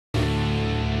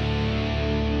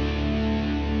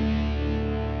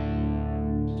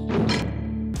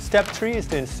Step 3 is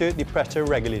to insert the pressure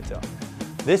regulator.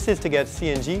 This is to get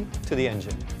CNG to the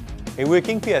engine. A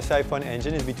working PSI for an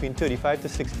engine is between 35 to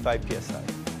 65 PSI.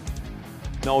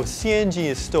 Now CNG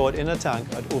is stored in a tank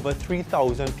at over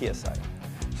 3000 PSI.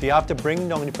 So you have to bring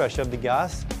down the pressure of the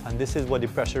gas, and this is what the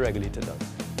pressure regulator does.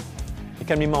 It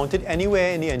can be mounted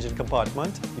anywhere in the engine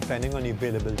compartment depending on the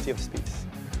availability of space.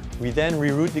 We then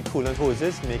reroute the coolant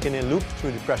hoses, making a loop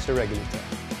through the pressure regulator.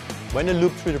 When the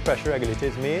loop through the pressure regulator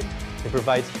is made, it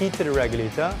provides heat to the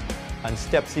regulator and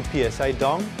steps the PSI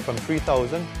down from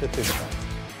 3000 to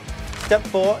 35. Step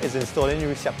 4 is installing the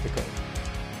receptacle.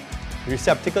 The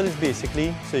receptacle is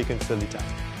basically so you can fill the tank.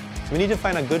 So we need to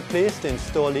find a good place to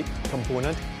install the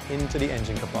component into the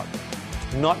engine compartment,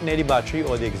 not near the battery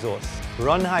or the exhaust.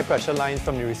 Run high pressure lines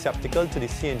from the receptacle to the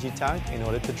CNG tank in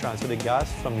order to transfer the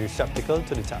gas from the receptacle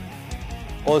to the tank.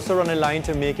 Also run a line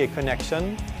to make a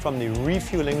connection from the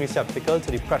refueling receptacle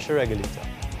to the pressure regulator.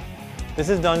 This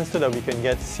is done so that we can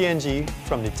get CNG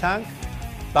from the tank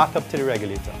back up to the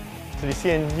regulator. So the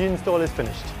CNG install is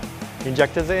finished. The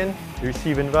injectors are in, the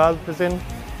receiving valve is in,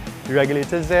 the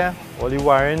regulator is there, all the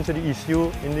wiring to the ECU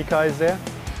in the car is there,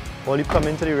 all the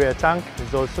plumbing to the rear tank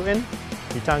is also in,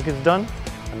 the tank is done.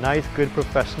 A nice, good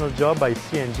professional job by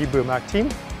CNG Burmac team.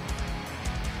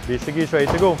 Basically it's ready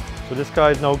to go. So this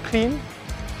car is now clean,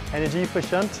 energy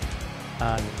efficient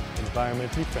and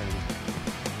environmentally friendly.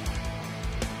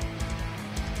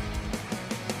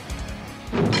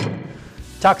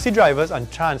 Taxi drivers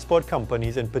and transport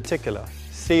companies in particular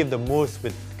save the most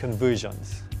with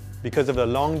conversions because of the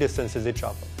long distances they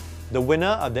travel. The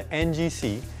winner of the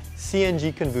NGC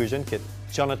CNG conversion kit,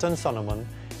 Jonathan Sonneman,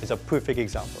 is a perfect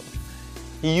example.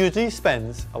 He usually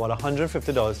spends about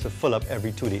 $150 to fill up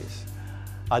every 2 days.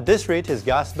 At this rate, his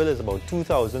gas bill is about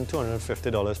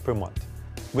 $2,250 per month.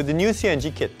 With the new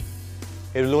CNG kit,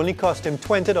 it will only cost him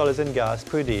 $20 in gas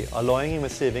per day, allowing him a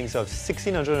savings of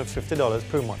 $1,650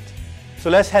 per month. So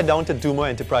let's head down to Dumo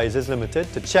Enterprises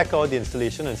Limited to check out the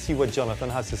installation and see what Jonathan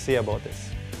has to say about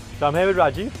this. So I'm here with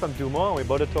Rajiv from Dumo, and we're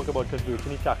about to talk about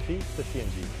converting the taxi to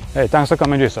CNG. Hey, thanks for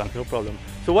coming, Jason. No problem.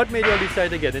 So what made you decide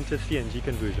to get into CNG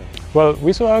conversion? Well,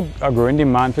 we saw a growing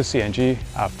demand for CNG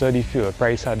after the fuel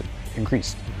price had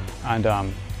increased.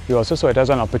 And we also saw it as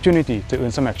an opportunity to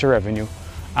earn some extra revenue.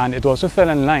 And it also fell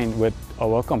in line with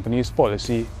our company's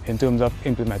policy in terms of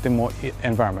implementing more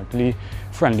environmentally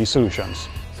friendly solutions.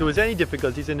 So was there any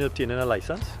difficulties in obtaining a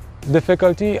license?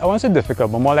 Difficulty, I won't say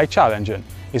difficult, but more like challenging.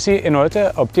 You see, in order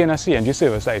to obtain a CNG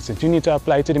service license, you need to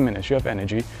apply to the Ministry of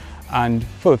Energy and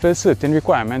fulfill certain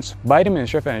requirements by the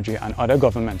Ministry of Energy and other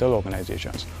governmental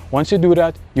organizations. Once you do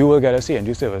that, you will get a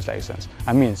CNG service license.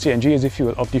 I mean, CNG is the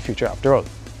fuel of the future after all.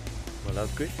 Well,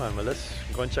 that's great, man. Well, let's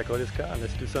go and check out this car and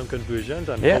let's do some conversions.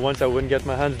 And for once I wouldn't get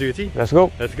my hands dirty. Let's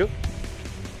go. Let's go.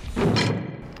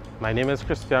 My name is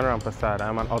Christian Rampasad.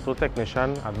 I'm an auto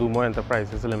technician at Dumo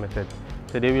Enterprises Limited.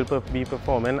 Today we'll be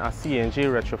performing a CNG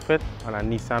retrofit on a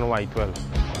Nissan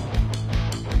Y12.